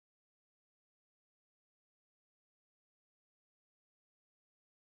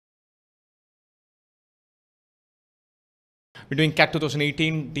We're doing CAT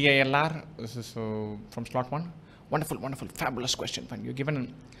 2018 DILR. This is from slot 1. Wonderful, wonderful, fabulous question. Fine. You're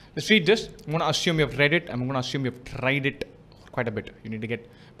given. Let's read this. I'm going to assume you've read it. I'm going to assume you've tried it quite a bit. You need to get.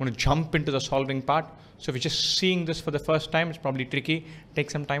 I'm going to jump into the solving part. So if you're just seeing this for the first time, it's probably tricky.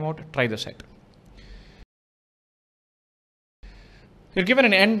 Take some time out. Try the set. You're given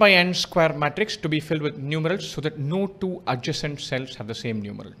an n by n square matrix to be filled with numerals so that no two adjacent cells have the same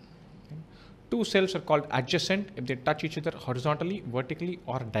numeral. Two cells are called adjacent if they touch each other horizontally, vertically,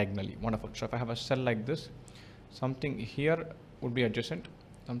 or diagonally. Wonderful. So if I have a cell like this, something here would be adjacent,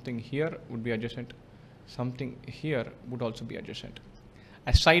 something here would be adjacent, something here would also be adjacent.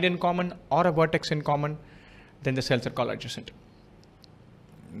 A side in common or a vertex in common, then the cells are called adjacent.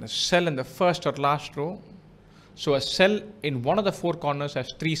 The cell in the first or last row. So a cell in one of the four corners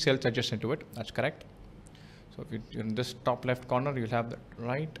has three cells adjacent to it. That's correct. So if you're in this top left corner, you'll have the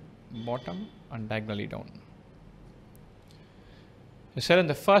right, bottom, and diagonally down. A cell in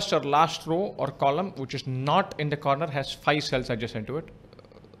the first or last row or column, which is not in the corner, has 5 cells adjacent to it.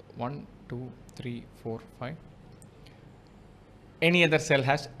 1, 2, 3, 4, 5. Any other cell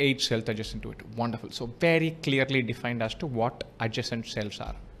has 8 cells adjacent to it. Wonderful. So very clearly defined as to what adjacent cells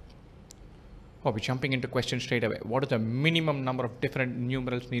are. Oh, we're jumping into questions straight away. What is the minimum number of different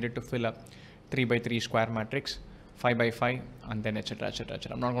numerals needed to fill a 3 by 3 square matrix, 5 by 5, and then etc, etc,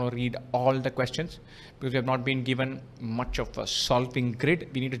 etc. I'm not going to read all the questions because we have not been given much of a solving grid.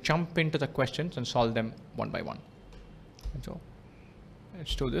 We need to jump into the questions and solve them one by one. And so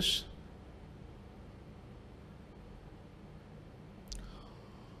let's do this.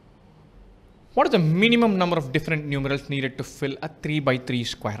 What is the minimum number of different numerals needed to fill a 3 by 3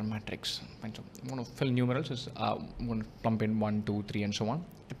 square matrix? And so I'm going to fill numerals is I'm going to plump in 1, 2, 3, and so on.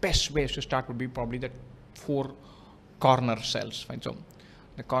 The best ways to start would be probably the 4 corner cells. Fine. So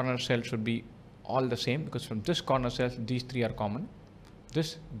the corner cells should be all the same because from this corner cells, these 3 are common.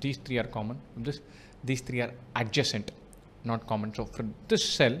 These 3 are common. From these 3 are adjacent, not common. So for this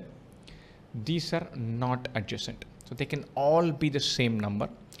cell, these are not adjacent. So they can all be the same number.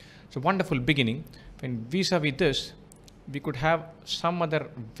 So wonderful beginning. When vis-a-vis this, we could have some other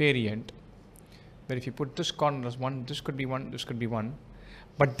variant where if you put this corner as 1, this could be 1, this could be 1.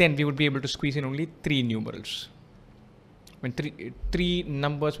 But then we would be able to squeeze in only 3 numerals. When three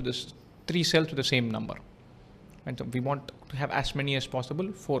numbers with this 3 cells with the same number. And so we want to have as many as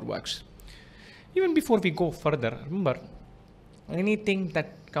possible. 4 works. Even before we go further, remember anything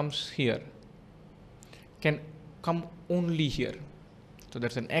that comes here can come only here. So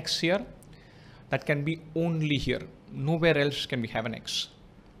there's an X here that can be only here. Nowhere else can we have an X.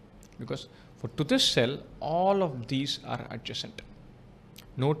 Because to this cell, all of these are adjacent.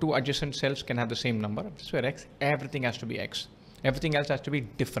 No two adjacent cells can have the same number. If this were X, everything has to be X. Everything else has to be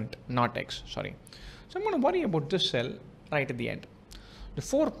different, not X, sorry. So I'm going to worry about this cell right at the end. The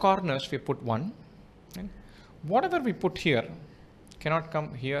 4 corners, we put 1. And whatever we put here cannot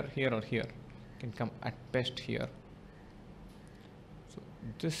come here, here, or here. It can come at best here. So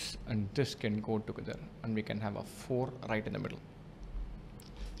this and this can go together and we can have a 4 right in the middle.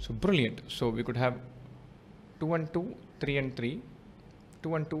 So brilliant. So we could have 2 and 2, 3 and 3.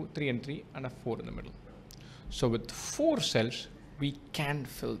 2 and 2, 3 and 3, and a 4 in the middle. So with 4 cells, we can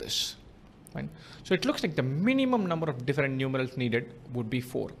fill this. Fine. So it looks like the minimum number of different numerals needed would be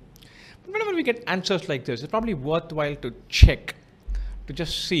 4. But whenever we get answers like this, it's probably worthwhile to check to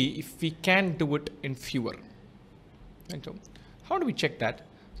just see if we can do it in fewer. And so how do we check that?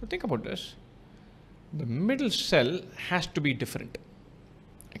 So think about this. The middle cell has to be different.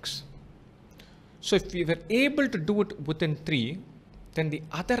 X. So if we were able to do it within 3, then the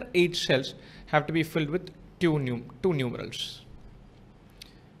other 8 cells have to be filled with 2 numerals.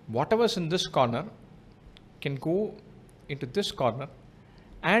 Whatever's in this corner can go into this corner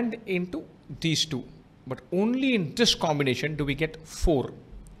and into these 2. But only in this combination do we get 4.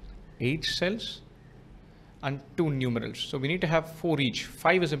 8 cells and 2 numerals. So we need to have 4 each.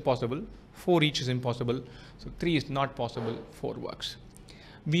 5 is impossible. 4 each is impossible. So 3 is not possible. 4 works.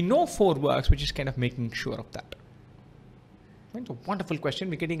 We know 4 works, which is kind of making sure of that. Right, so wonderful question.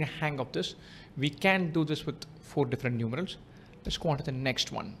 We're getting a hang of this. We can do this with 4 different numerals. Let's go on to the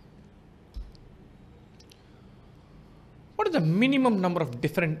next one. What is the minimum number of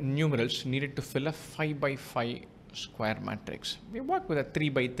different numerals needed to fill a 5 by 5 square matrix? We work with a 3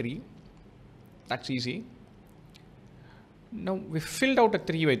 by 3. That's easy. Now we filled out a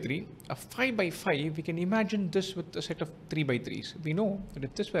 3 by 3. A 5 by 5, we can imagine this with a set of 3 by 3s. We know that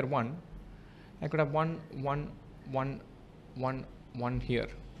if this were 1, I could have 1, 1, 1, 1, 1 here.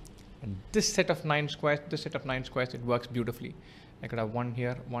 And this set of 9 squares, it works beautifully. I could have 1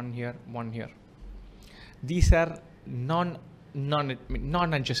 here, 1 here, 1 here. These are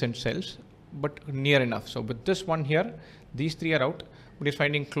non-adjacent cells, but near enough. So with this one here, these three are out, but it's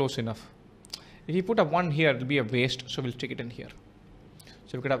finding close enough. If you put a 1 here, it'll be a waste, so we'll stick it in here.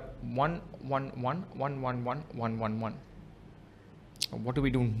 So we could have 1, 1, 1, 1, 1, 1, 1, 1, 1. What do we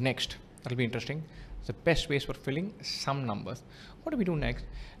do next? That'll be interesting. It's the best ways for filling some numbers. What do we do next?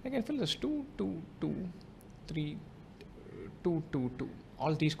 I can fill this 2, 2, 2, 3, 2, 2, 2.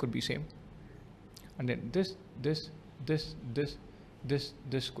 All these could be same. And then this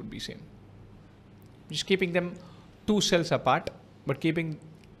could be same. Just keeping them 2 cells apart, but keeping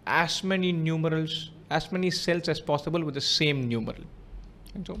as many numerals, as many cells as possible with the same numeral.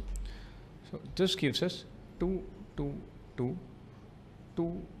 And so this gives us 2, 2, 2,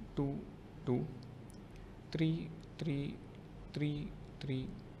 2, 2, 2, 3, 3, 3, 3,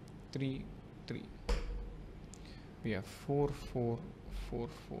 3, 3. We have 4, 4, 4,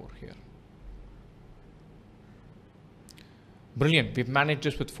 4 here. Brilliant. We've managed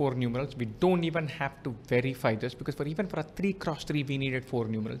this with 4 numerals. We don't even have to verify this because even for a 3 cross 3, we needed 4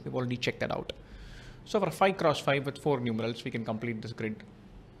 numerals. We've already checked that out. So for a 5 cross 5 with 4 numerals, we can complete this grid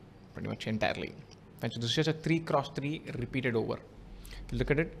pretty much entirely. And so this is just a 3 cross 3 repeated over. If you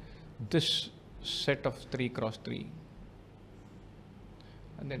look at it, this set of 3 cross 3,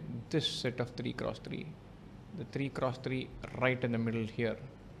 and then this set of 3 cross 3, the 3 cross 3 right in the middle here.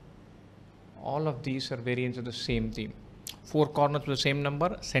 All of these are variants of the same theme. 4 corners with the same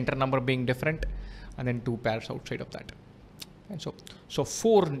number, center number being different, and then 2 pairs outside of that. And so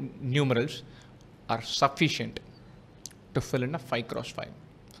 4 numerals are sufficient to fill in a 5 cross 5.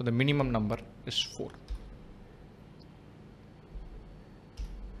 So the minimum number is 4.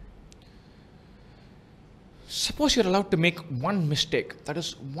 Suppose you're allowed to make one mistake. That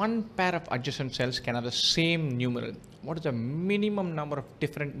is, one pair of adjacent cells can have the same numeral. What is the minimum number of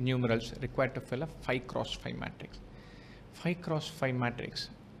different numerals required to fill a 5 cross 5 matrix? 5 cross 5 matrix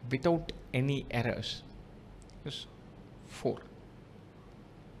without any errors is 4.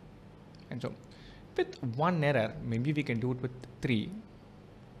 And so with one error, maybe we can do it with 3.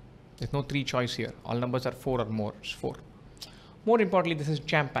 There's no 3 choice here. All numbers are 4 or more. It's 4. More importantly, this is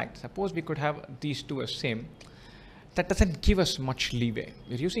jam-packed. Suppose we could have these two as same. That doesn't give us much leeway.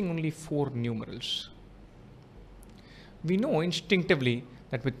 We're using only 4 numerals. We know instinctively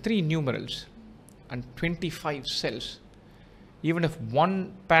that with 3 numerals and 25 cells, even if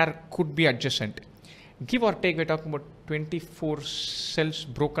one pair could be adjacent, give or take, we're talking about 24 cells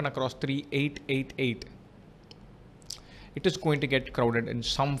broken across 3, 8, 8, 8. It is going to get crowded in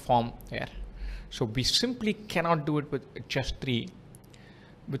some form here. So we simply cannot do it with just 3.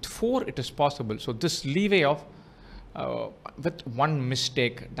 With 4, it is possible. So this leeway of with one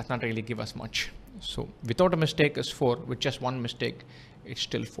mistake does not really give us much. So without a mistake is 4. With just one mistake, it's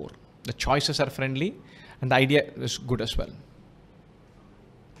still 4. The choices are friendly and the idea is good as well.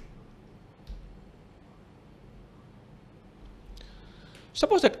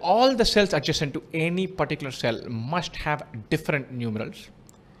 Suppose that all the cells adjacent to any particular cell must have different numerals.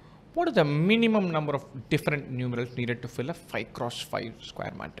 What is the minimum number of different numerals needed to fill a 5 cross 5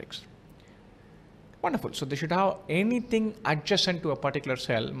 square matrix? Wonderful. So they should have anything adjacent to a particular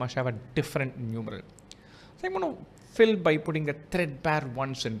cell must have a different numeral. So I'm going to fill by putting the threadbare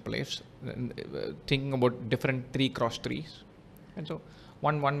ones in place, thinking about different 3 cross 3s. And so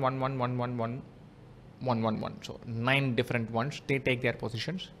 1, 1, 1, 1, 1, 1, 1. 1, 1, 1. So 9 different ones, they take their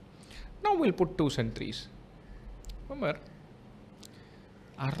positions. Now we'll put 2s and 3s. Remember,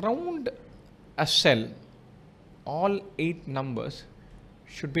 around a cell, all 8 numbers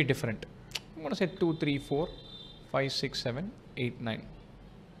should be different. I'm going to say 2, 3, 4, 5, 6, 7, 8, 9.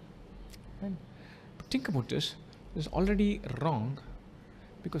 And think about this. This is already wrong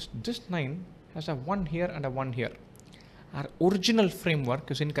because this 9 has a 1 here and a 1 here. Our original framework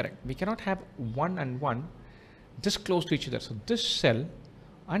is incorrect. We cannot have 1 and 1 this close to each other. So this cell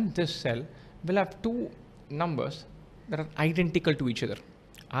and this cell will have 2 numbers that are identical to each other.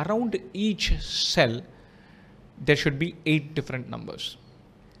 Around each cell, there should be 8 different numbers.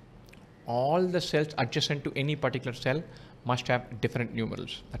 All the cells adjacent to any particular cell must have different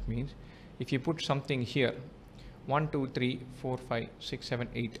numerals. That means if you put something here, 1, 2, 3, 4, 5, 6, 7,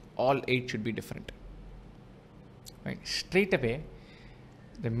 8, all 8 should be different. Right. Straight away,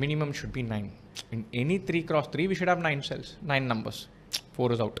 the minimum should be 9. In any 3 cross 3, we should have 9 cells, 9 numbers.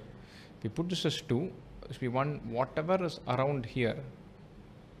 4 is out. If we put this as 2, if we want whatever is around here,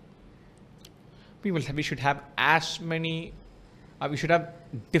 we should have as many, we should have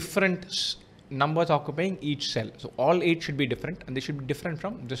different numbers occupying each cell. So all 8 should be different and they should be different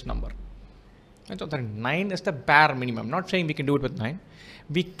from this number. And so 9 is the bare minimum. I'm not saying we can do it with 9.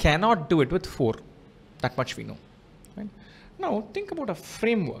 We cannot do it with 4. That much we know. Right? Now think about a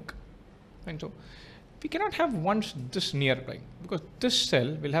framework. And so we cannot have ones this nearby because this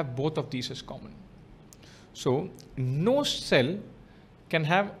cell will have both of these as common. So no cell can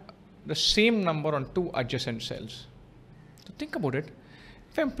have the same number on two adjacent cells. So think about it.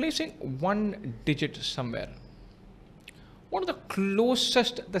 If I'm placing one digit somewhere, what are the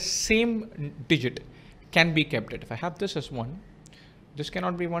closest the same digit can be kept at? If I have this as 1, this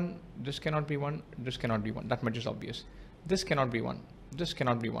cannot be 1, this cannot be 1, this cannot be 1. That much is obvious. This cannot be 1, this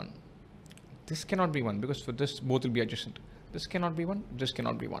cannot be 1. This cannot be 1 because for this both will be adjacent. This cannot be 1, this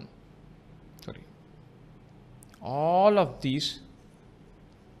cannot be 1. Sorry. All of these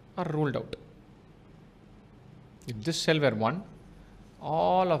are ruled out. If this cell were 1,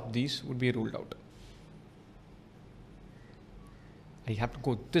 all of these would be ruled out. I have to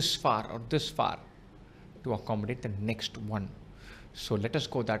go this far or this far to accommodate the next one. So let us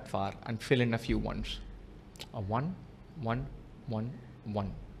go that far and fill in a few ones. A 1, 1, 1,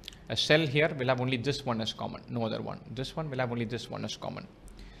 1. A cell here will have only this one as common, no other one. This one will have only this one as common.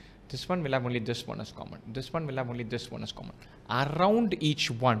 This one will have only this one as common. This one will have only this one as common. Around each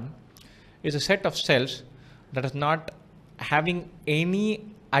one is a set of cells that is not having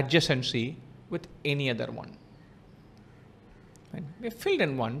any adjacency with any other one. Right? We have filled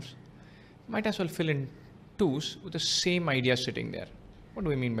in ones, might as well fill in twos with the same idea sitting there. What do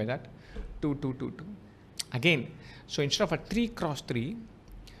we mean by that? 2, 2, 2, 2. Again, so instead of a 3 cross 3,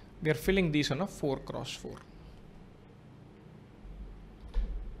 we are filling these on a 4 cross 4.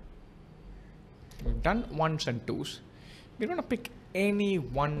 We've done ones and twos. We're going to pick any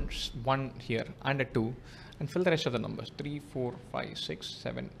one here and a 2 and fill the rest of the numbers. 3, 4, 5, 6,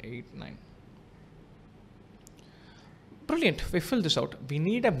 7, 8, 9. Brilliant. We filled this out. We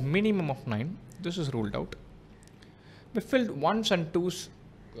need a minimum of 9. This is ruled out. We filled ones and twos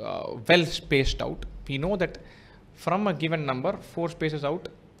well spaced out. We know that from a given number, 4 spaces out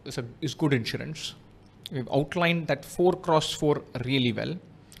is good insurance. We've outlined that 4 cross 4 really well.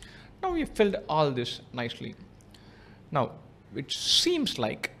 Now we've filled all this nicely. Now, it seems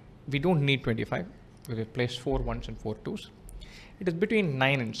like we don't need 25. We've placed 4 ones and 4 twos. It is between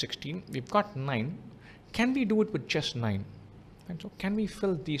 9 and 16. We've got 9. Can we do it with just 9? And so can we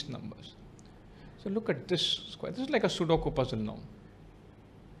fill these numbers? So look at this square. This is like a Sudoku puzzle now.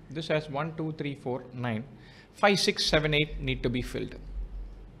 This has 1, 2, 3, 4, 9. 5, 6, 7, 8 need to be filled.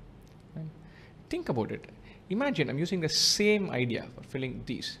 Right? Think about it. Imagine I'm using the same idea for filling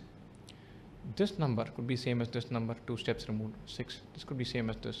these. This number could be same as this number, 2 steps removed, 6. This could be same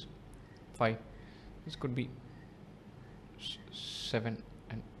as this, 5. This could be 7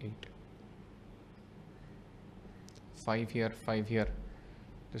 and 8. 5 here, 5 here.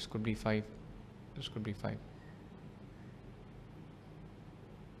 This could be 5. This could be 5.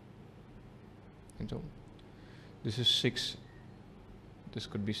 And so this is 6. This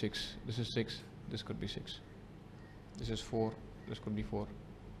could be 6. This is 6. This could be 6. This is 4. This could be 4.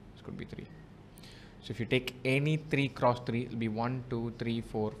 This could be 3. So if you take any 3 cross 3, it will be 1, 2, 3,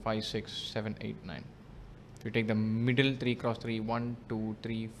 4, 5, 6, 7, 8, 9. If you take the middle 3 cross 3, 1, 2,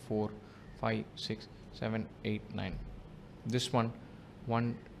 3, 4, 5, 6, 7, 8, 9. This one,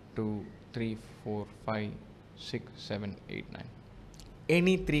 1, 2, 3, 4, 5, 6, 7, 8, 9.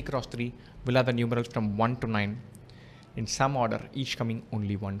 Any 3 cross 3 will have the numerals from 1 to 9 in some order, each coming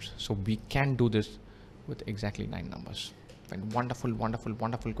only once. So we can do this with exactly 9 numbers. And wonderful, wonderful,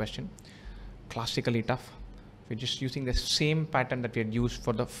 wonderful question. Classically tough. We're just using the same pattern that we had used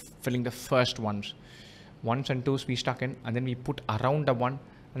for the filling the first ones. Ones and twos we stuck in, and then we put around a 1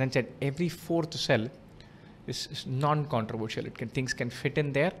 and then said every 4th cell is non-controversial. Things can fit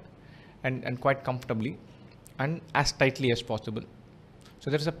in there and quite comfortably and as tightly as possible. So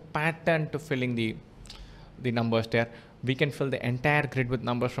there is a pattern to filling the numbers there. We can fill the entire grid with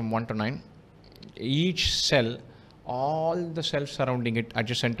numbers from 1 to 9. Each cell, all the cells surrounding it,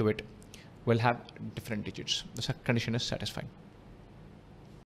 adjacent to it, will have different digits. The condition is satisfied.